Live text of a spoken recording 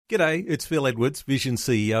G'day, it's Phil Edwards, Vision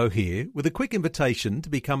CEO here, with a quick invitation to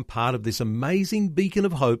become part of this amazing beacon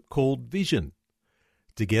of hope called Vision.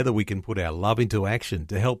 Together we can put our love into action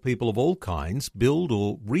to help people of all kinds build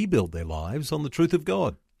or rebuild their lives on the truth of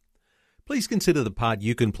God. Please consider the part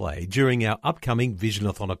you can play during our upcoming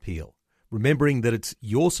Visionathon appeal, remembering that it's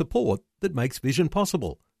your support that makes Vision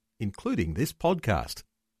possible, including this podcast.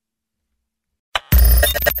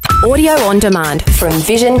 Audio on demand from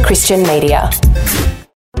Vision Christian Media.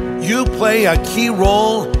 You play a key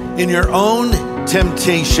role in your own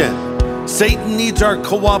temptation. Satan needs our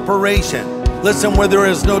cooperation. Listen, where there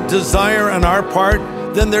is no desire on our part,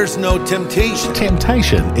 then there's no temptation.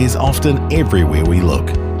 Temptation is often everywhere we look.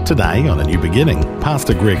 Today on A New Beginning,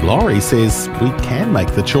 Pastor Greg Laurie says we can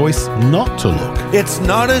make the choice not to look. It's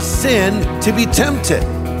not a sin to be tempted.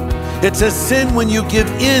 It's a sin when you give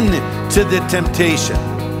in to the temptation.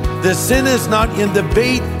 The sin is not in the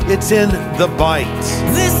bait, it's in the bite.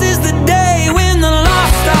 This is the day when the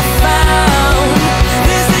lost are found.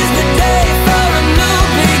 This is the day for a new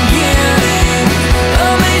beginning.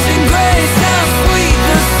 Amazing grace, how sweet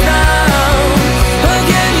the sound.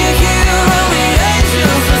 Again you hear all the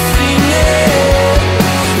angels are singing.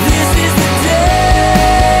 This is the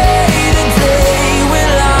day when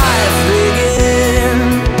life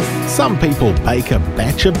begins. Some people bake a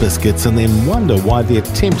batch of biscuits and then wonder why they're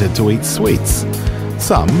tempted to eat sweets.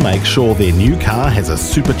 Some make sure their new car has a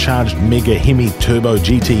supercharged Mega Hemi Turbo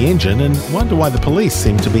GT engine and wonder why the police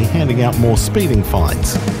seem to be handing out more speeding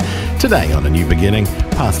fines. Today on A New Beginning,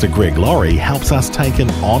 Pastor Greg Laurie helps us take an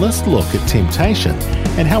honest look at temptation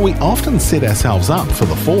and how we often set ourselves up for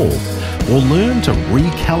the fall, or learn to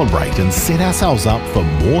recalibrate and set ourselves up for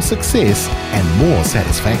more success and more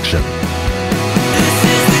satisfaction.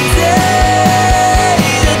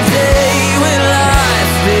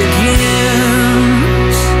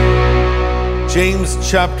 James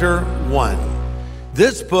chapter 1.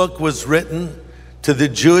 This book was written to the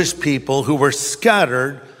Jewish people who were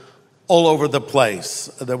scattered all over the place.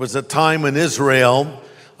 There was a time when Israel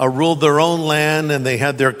ruled their own land and they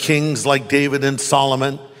had their kings like David and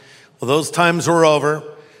Solomon. Well, those times were over.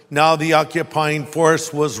 Now the occupying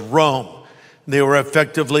force was Rome. They were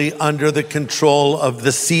effectively under the control of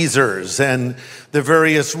the Caesars and the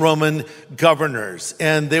various Roman governors.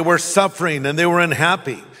 And they were suffering and they were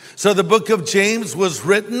unhappy. So the book of James was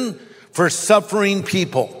written for suffering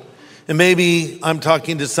people. And maybe I'm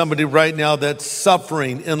talking to somebody right now that's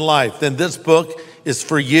suffering in life. Then this book is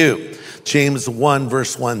for you. James 1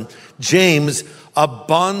 verse 1. James, a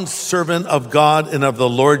bondservant of God and of the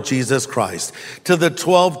Lord Jesus Christ, to the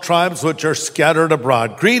 12 tribes which are scattered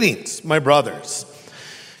abroad. Greetings, my brothers.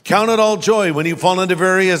 Count it all joy when you fall into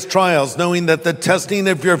various trials, knowing that the testing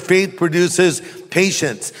of your faith produces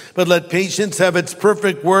patience. But let patience have its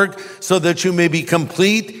perfect work so that you may be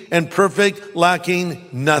complete and perfect, lacking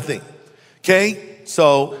nothing. Okay?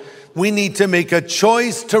 So we need to make a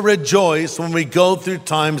choice to rejoice when we go through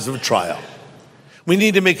times of trial. We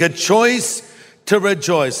need to make a choice to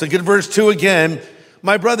rejoice. Look at verse 2 again.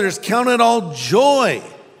 My brothers, count it all joy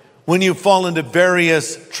when you fall into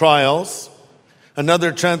various trials.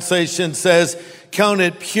 Another translation says, count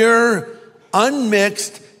it pure,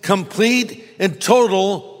 unmixed, complete, and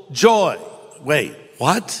total joy. Wait,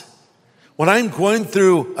 what? When I'm going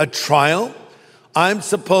through a trial, I'm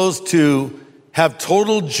supposed to have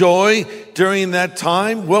total joy during that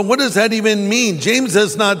time? Well, what does that even mean? James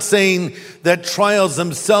is not saying that trials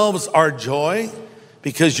themselves are joy,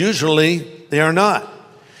 because usually they are not.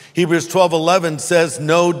 Hebrews 12:11 says,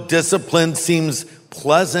 no discipline seems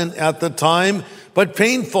pleasant at the time, but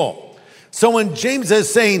painful. So when James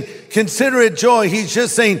is saying, consider it joy, he's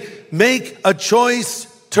just saying, make a choice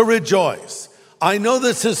to rejoice. I know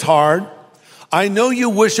this is hard. I know you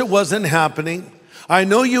wish it wasn't happening. I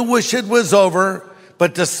know you wish it was over.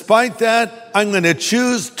 But despite that, I'm going to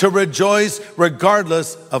choose to rejoice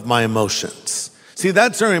regardless of my emotions. See,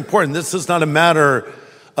 that's very important. This is not a matter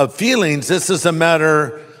of feelings. This is a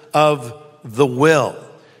matter of the will.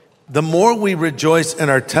 The more we rejoice in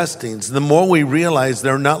our testings, the more we realize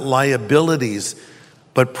they're not liabilities,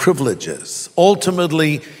 but privileges.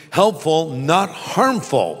 Ultimately helpful, not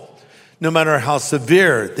harmful, no matter how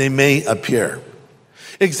severe they may appear.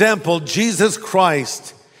 Example, Jesus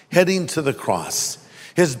Christ heading to the cross.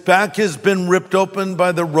 His back has been ripped open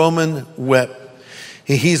by the Roman whip.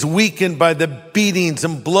 He's weakened by the beatings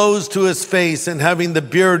and blows to his face and having the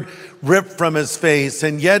beard ripped from his face.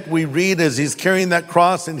 And yet we read as he's carrying that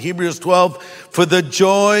cross in Hebrews 12, for the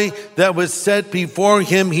joy that was set before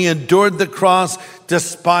him, he endured the cross,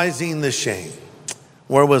 despising the shame.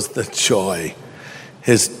 Where was the joy?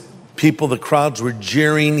 His people, the crowds were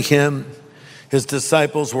jeering him. His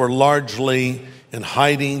disciples were largely in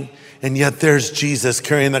hiding, and yet there's Jesus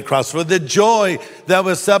carrying the cross for the joy that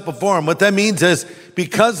was set before him. What that means is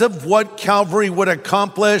because of what Calvary would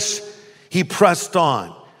accomplish, he pressed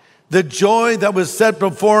on. The joy that was set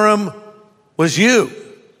before him was you.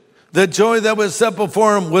 The joy that was set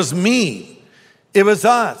before him was me. It was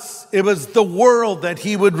us. It was the world that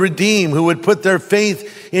he would redeem, who would put their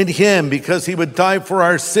faith in him because he would die for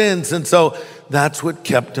our sins. And so that's what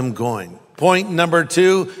kept him going. Point number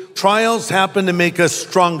 2, trials happen to make us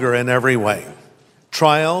stronger in every way.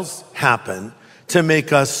 Trials happen to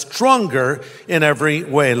make us stronger in every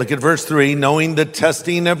way. Look at verse 3, knowing the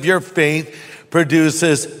testing of your faith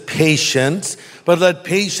produces patience, but let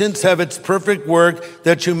patience have its perfect work,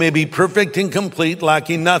 that you may be perfect and complete,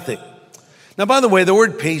 lacking nothing. Now, by the way, the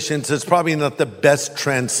word patience is probably not the best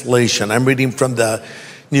translation. I'm reading from the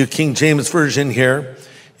New King James Version here.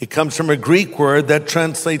 It comes from a Greek word that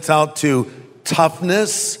translates out to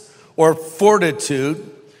toughness or fortitude.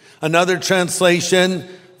 Another translation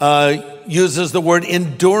uses the word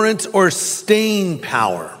endurance or staying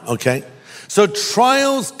power, okay? So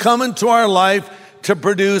trials come into our life to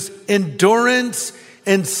produce endurance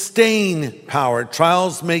and staying power.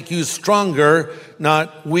 Trials make you stronger,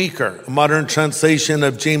 not weaker. A modern translation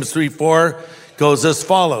of James 3:4 goes as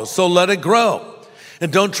follows. So let it grow.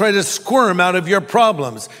 And don't try to squirm out of your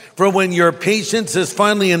problems. For when your patience is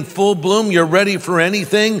finally in full bloom, you're ready for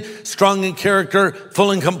anything, strong in character, full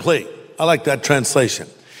and complete. I like that translation.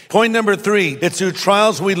 Point number 3, it's through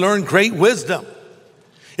trials we learn great wisdom.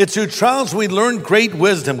 It's through trials we learn great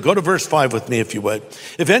wisdom. Go to verse 5 with me, if you would.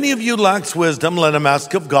 If any of you lacks wisdom, let him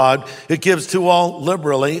ask of God, who gives to all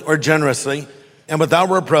liberally or generously and without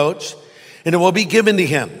reproach, and it will be given to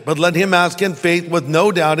him. But let him ask in faith with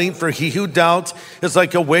no doubting, for he who doubts is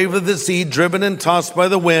like a wave of the sea driven and tossed by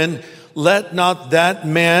the wind. Let not that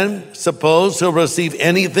man suppose he'll receive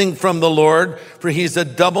anything from the Lord, for he's a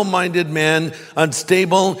double-minded man,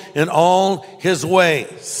 unstable in all his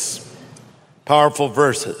ways. Powerful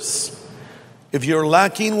verses. If you're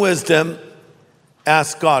lacking wisdom,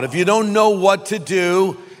 ask God. If you don't know what to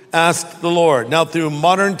do, ask the Lord. Now, through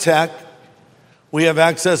modern tech, we have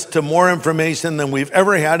access to more information than we've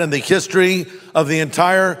ever had in the history of the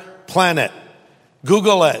entire planet.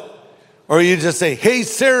 Google it. Or you just say, hey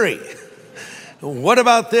Siri, what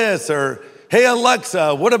about this? Or hey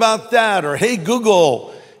Alexa, what about that? Or hey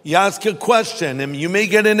Google, you ask a question and you may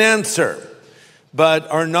get an answer.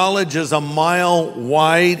 But our knowledge is a mile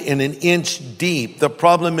wide and an inch deep. The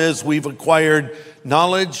problem is we've acquired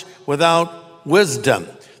knowledge without wisdom.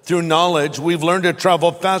 Through knowledge, we've learned to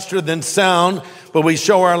travel faster than sound, but we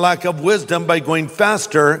show our lack of wisdom by going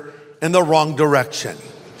faster in the wrong direction.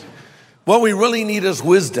 What we really need is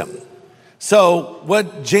wisdom. So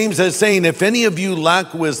what James is saying, if any of you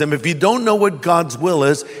lack wisdom, if you don't know what God's will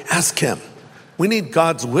is, ask him. We need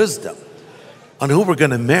God's wisdom on who we're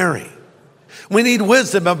going to marry. We need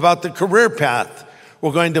wisdom about the career path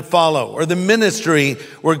we're going to follow or the ministry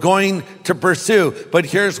we're going to pursue. But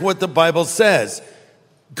here's what the Bible says.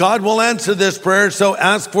 God will answer this prayer, so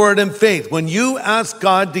ask for it in faith. When you ask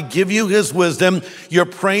God to give you his wisdom, you're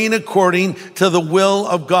praying according to the will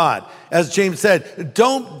of God. As James said,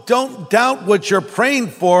 don't doubt what you're praying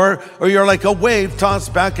for, or you're like a wave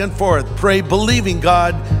tossed back and forth. Pray believing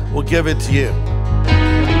God will give it to you.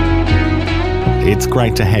 It's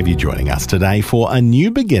great to have you joining us today for A New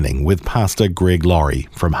Beginning with Pastor Greg Laurie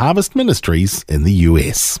from Harvest Ministries in the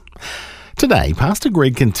US. Today, Pastor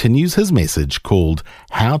Greg continues his message called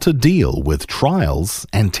How to Deal with Trials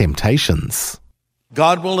and Temptations.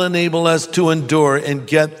 God will enable us to endure and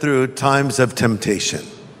get through times of temptation.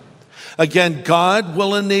 Again, God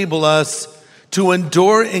will enable us to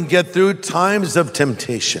endure and get through times of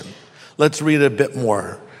temptation. Let's read a bit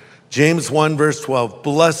more. James 1 verse 12,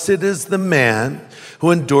 blessed is the man who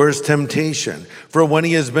endures temptation, for when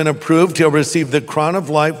he has been approved, he'll receive the crown of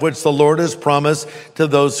life which the Lord has promised to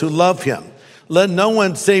those who love him. Let no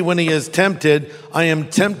one say when he is tempted, I am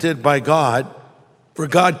tempted by God, for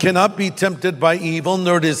God cannot be tempted by evil,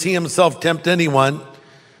 nor does he himself tempt anyone.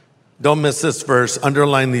 Don't miss this verse,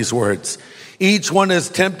 underline these words. Each one is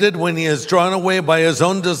tempted when he is drawn away by his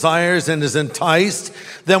own desires and is enticed.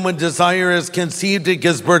 Then when desire is conceived, it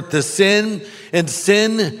gives birth to sin. And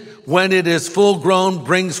sin, when it is full grown,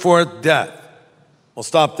 brings forth death. We'll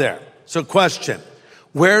stop there. So question,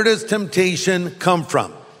 where does temptation come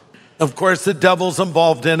from? Of course, the devil's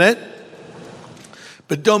involved in it.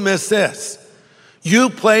 But don't miss this.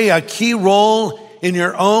 You play a key role in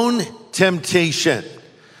your own temptation.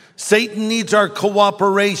 Satan needs our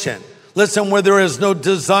cooperation. Listen, where there is no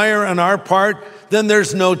desire on our part, then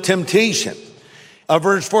there's no temptation.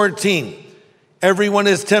 Verse 14, Everyone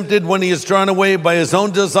is tempted when he is drawn away by his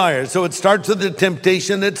own desire. So it starts with the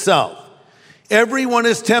temptation itself. Everyone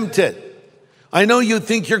is tempted. I know you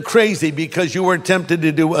think you're crazy because you were tempted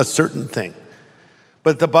to do a certain thing.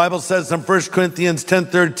 But the Bible says in 1 Corinthians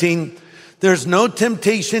 10:13, there's no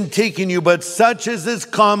temptation taking you, but such as is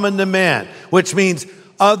common to man, which means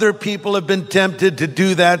other people have been tempted to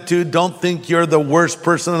do that too. Don't think you're the worst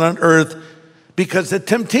person on earth because the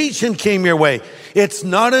temptation came your way. It's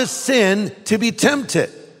not a sin to be tempted.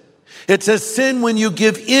 It's a sin when you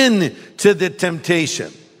give in to the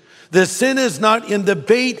temptation. The sin is not in the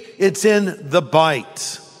bait, it's in the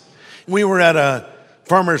bite. We were at a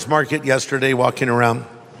farmer's market yesterday walking around.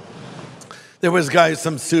 There was a guy,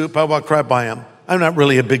 some soup. I walked right by him. I'm not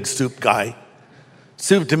really a big soup guy.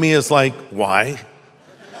 Soup to me is like, why?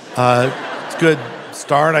 It's a good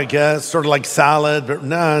start, I guess. Sort of like salad, but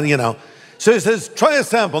no, you know. So he says, try a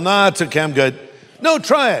sample. No, it's okay, I'm good. No,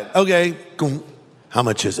 try it. Okay. How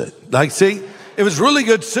much is it? Like, see, it was really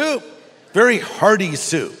good soup. Very hearty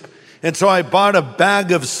soup. And so I bought a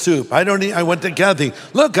bag of soup. I went to Kathy.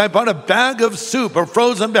 Look, I bought a bag of soup, a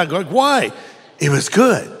frozen bag. Like, why? It was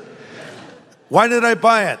good. Why did I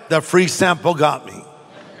buy it? The free sample got me.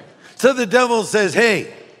 So the devil says,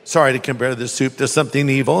 hey, sorry to compare the soup to something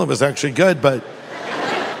evil. It was actually good, but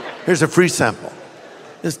here's a free sample.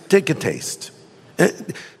 Just take a taste.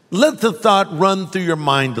 Let the thought run through your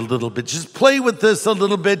mind a little bit. Just play with this a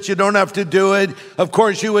little bit. You don't have to do it. Of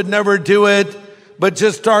course, you would never do it. But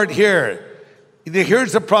just start here.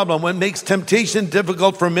 Here's the problem. What makes temptation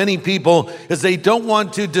difficult for many people is they don't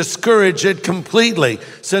want to discourage it completely.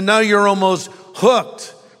 So now you're almost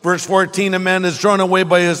hooked. Verse 14, a man is drawn away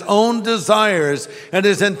by his own desires and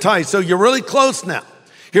is enticed. So you're really close now.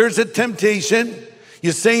 Here's a temptation.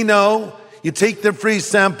 You say no. You take the free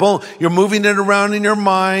sample. You're moving it around in your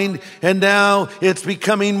mind. And now it's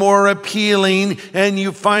becoming more appealing. And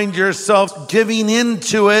you find yourself giving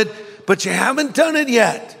into it. But you haven't done it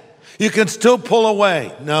yet. You can still pull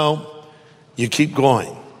away. No, you keep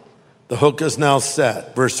going. The hook is now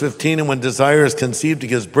set. Verse 15, and when desire is conceived, it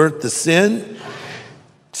gives birth to sin.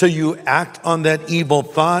 So you act on that evil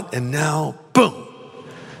thought, and now, boom,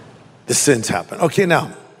 the sins happen. Okay,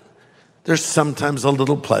 now, there's sometimes a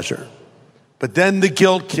little pleasure. But then the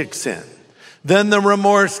guilt kicks in. Then the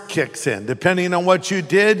remorse kicks in. Depending on what you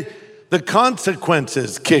did, the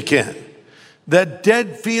consequences kick in. That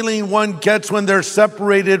dead feeling one gets when they're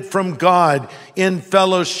separated from God in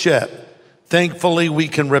fellowship. Thankfully, we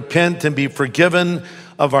can repent and be forgiven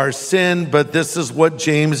of our sin, but this is what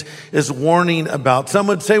James is warning about. Some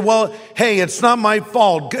would say, well, hey, it's not my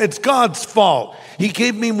fault. It's God's fault. He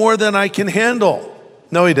gave me more than I can handle.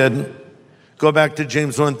 No, he didn't. Go back to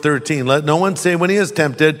James 1:13. Let no one say when he is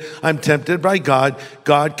tempted, I'm tempted by God.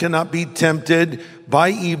 God cannot be tempted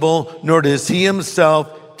by evil, nor does he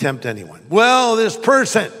himself tempt anyone. Well, this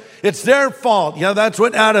person, it's their fault. Yeah, that's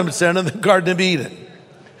what Adam said in the Garden of Eden.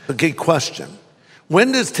 Okay, question.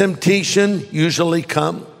 When does temptation usually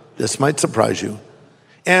come? This might surprise you.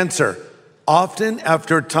 Answer, often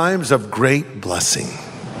after times of great blessing.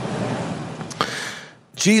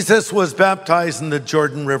 Jesus was baptized in the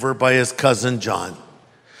Jordan River by his cousin John.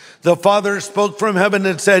 The Father spoke from heaven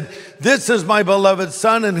and said, this is my beloved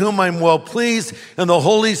Son in whom I'm well pleased. And the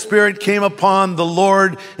Holy Spirit came upon the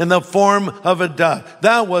Lord in the form of a dove.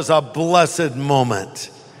 That was a blessed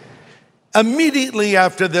moment. Immediately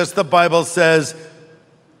after this, the Bible says,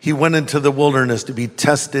 he went into the wilderness to be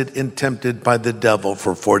tested and tempted by the devil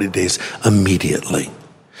for 40 days immediately.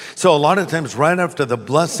 So a lot of times right after the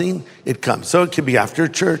blessing, it comes. So it could be after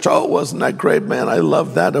church. Oh, wasn't that great, man? I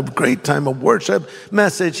love that. A great time of worship,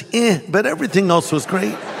 message, but everything else was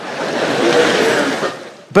great.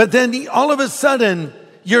 But then all of a sudden,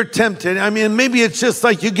 you're tempted. I mean, maybe it's just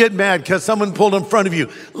like you get mad because someone pulled in front of you,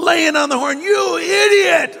 laying on the horn, you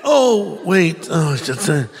idiot. Oh, wait. Oh, it's just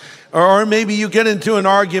or maybe you get into an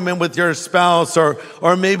argument with your spouse, or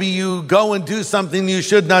maybe you go and do something you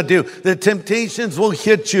should not do. The temptations will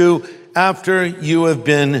hit you after you have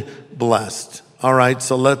been blessed. All right,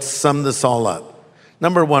 so let's sum this all up.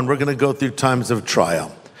 Number one, we're going to go through times of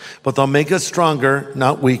trial, but they'll make us stronger,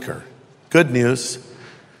 not weaker. Good news.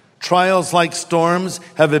 Trials, like storms,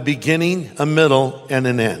 have a beginning, a middle, and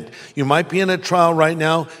an end. You might be in a trial right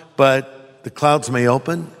now, but the clouds may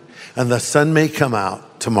open and the sun may come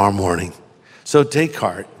out tomorrow morning. So take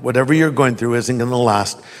heart. Whatever you're going through isn't going to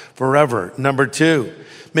last forever. Number two,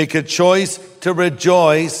 make a choice to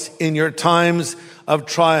rejoice in your times of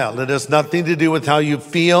trial. It has nothing to do with how you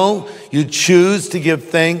feel. You choose to give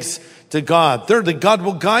thanks to God. Thirdly, God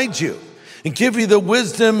will guide you. and give you the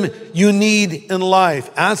wisdom you need in life.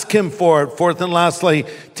 Ask him for it. Fourth and lastly,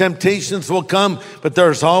 temptations will come, but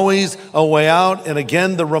there's always a way out. And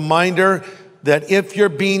again, the reminder that if you're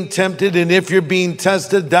being tempted and if you're being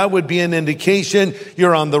tested, that would be an indication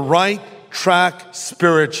you're on the right track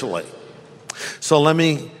spiritually. So let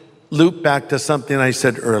me loop back to something I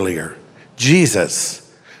said earlier. Jesus,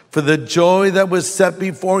 for the joy that was set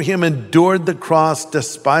before him, endured the cross,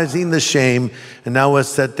 despising the shame, and now was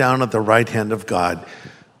set down at the right hand of God.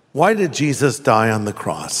 Why did Jesus die on the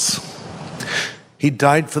cross? He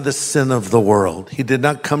died for the sin of the world. He did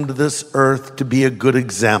not come to this earth to be a good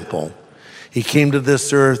example. He came to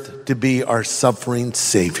this earth to be our suffering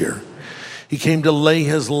Savior. He came to lay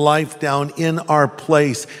his life down in our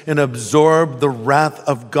place and absorb the wrath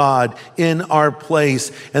of God in our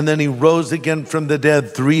place. And then he rose again from the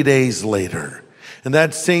dead 3 days later. And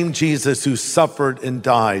that same Jesus who suffered and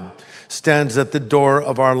died stands at the door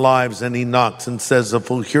of our lives, and he knocks and says, if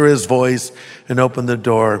we'll hear his voice and open the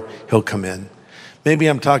door, he'll come in. Maybe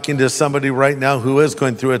I'm talking to somebody right now who is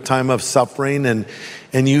going through a time of suffering and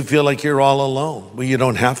you feel like you're all alone. Well, you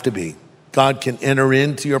don't have to be. God can enter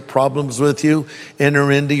into your problems with you,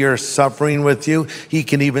 enter into your suffering with you. He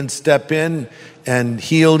can even step in and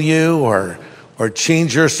heal you or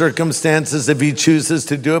change your circumstances if he chooses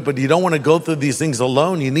to do it. But you don't want to go through these things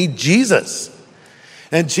alone. You need Jesus.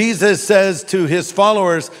 And Jesus says to his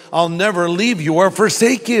followers, I'll never leave you or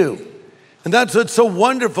forsake you. And that's what's so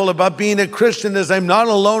wonderful about being a Christian, is I'm not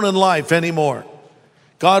alone in life anymore.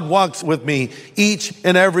 God walks with me each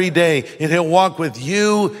and every day, and he'll walk with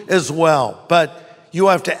you as well. But you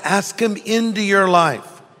have to ask him into your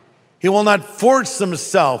life. He will not force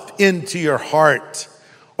himself into your heart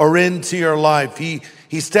or into your life. He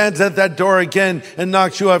stands at that door again and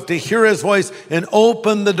knocks. You have to hear his voice and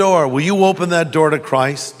open the door. Will you open that door to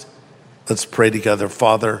Christ? Let's pray together.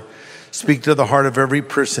 Father, speak to the heart of every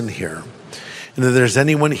person here. And if there's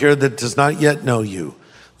anyone here that does not yet know you,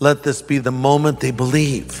 let this be the moment they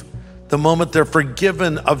believe, the moment they're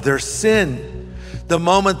forgiven of their sin, the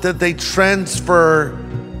moment that they transfer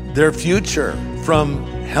their future from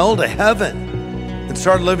hell to heaven and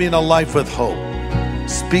start living a life with hope.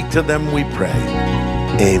 Speak to them, we pray.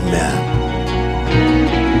 Amen.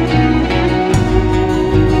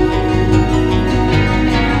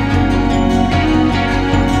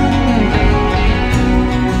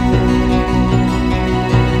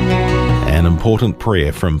 Important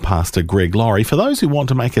prayer from Pastor Greg Laurie for those who want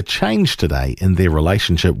to make a change today in their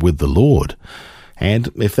relationship with the Lord.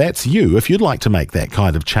 And if that's you, if you'd like to make that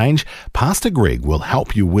kind of change, Pastor Greg will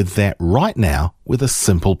help you with that right now with a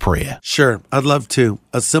simple prayer. Sure, I'd love to.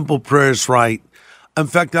 A simple prayer is right. In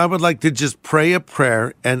fact, I would like to just pray a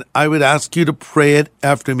prayer, and I would ask you to pray it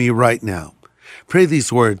after me right now. Pray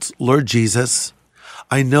these words. Lord Jesus,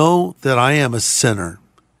 I know that I am a sinner.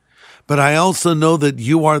 But I also know that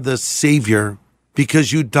you are the Savior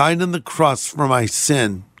because you died on the cross for my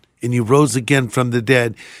sin and you rose again from the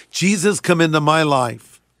dead. Jesus, come into my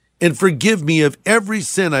life and forgive me of every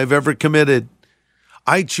sin I've ever committed.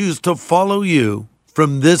 I choose to follow you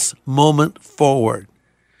from this moment forward.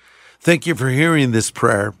 Thank you for hearing this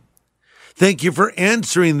prayer. Thank you for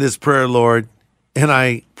answering this prayer, Lord. And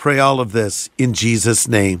I pray all of this in Jesus'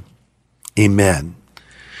 name. Amen.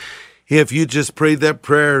 If you just prayed that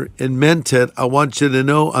prayer and meant it, I want you to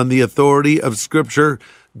know on the authority of Scripture,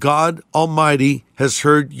 God Almighty has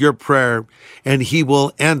heard your prayer and he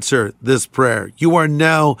will answer this prayer. You are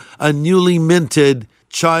now a newly minted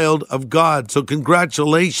child of God. So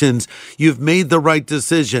congratulations, you've made the right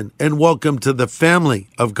decision and welcome to the family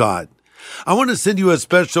of God. I want to send you a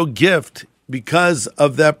special gift because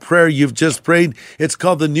of that prayer you've just prayed. It's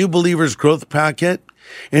called the New Believer's Growth Packet.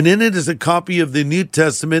 And in it is a copy of the New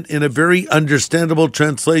Testament in a very understandable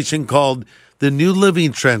translation called the New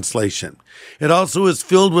Living Translation. It also is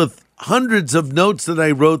filled with hundreds of notes that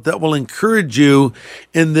I wrote that will encourage you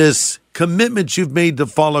in this commitment you've made to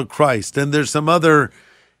follow Christ. And there's some other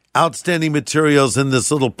outstanding materials in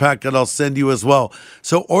this little packet I'll send you as well.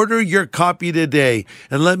 So order your copy today,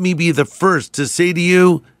 and let me be the first to say to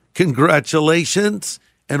you, congratulations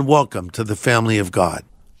and welcome to the family of God.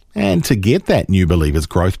 And to get that New Believer's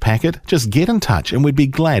Growth Packet, just get in touch and we'd be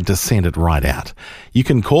glad to send it right out. You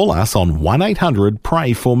can call us on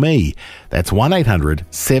 1-800-PRAY-FOR-ME. That's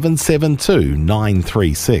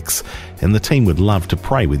 1-800-772-936. And the team would love to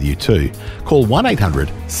pray with you too. Call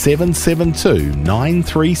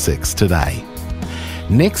 1-800-772-936 today.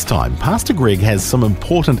 Next time, Pastor Greg has some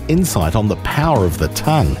important insight on the power of the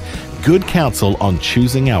tongue. Good counsel on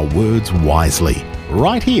choosing our words wisely.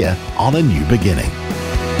 Right here on A New Beginning.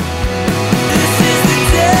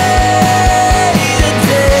 The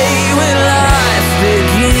day when life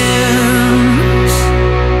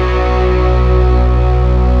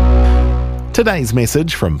Today's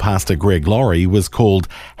message from Pastor Greg Laurie was called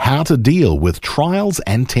How to Deal with Trials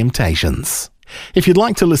and Temptations. If you'd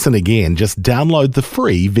like to listen again, just download the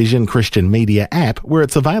free Vision Christian Media app where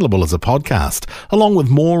it's available as a podcast, along with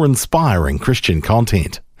more inspiring Christian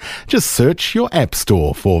content. Just search your app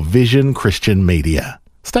store for Vision Christian Media.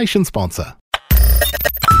 Station sponsor.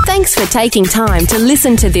 Thanks for taking time to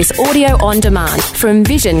listen to this audio on demand from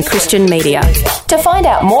Vision Christian Media. To find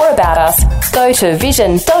out more about us, go to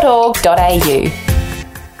vision.org.au.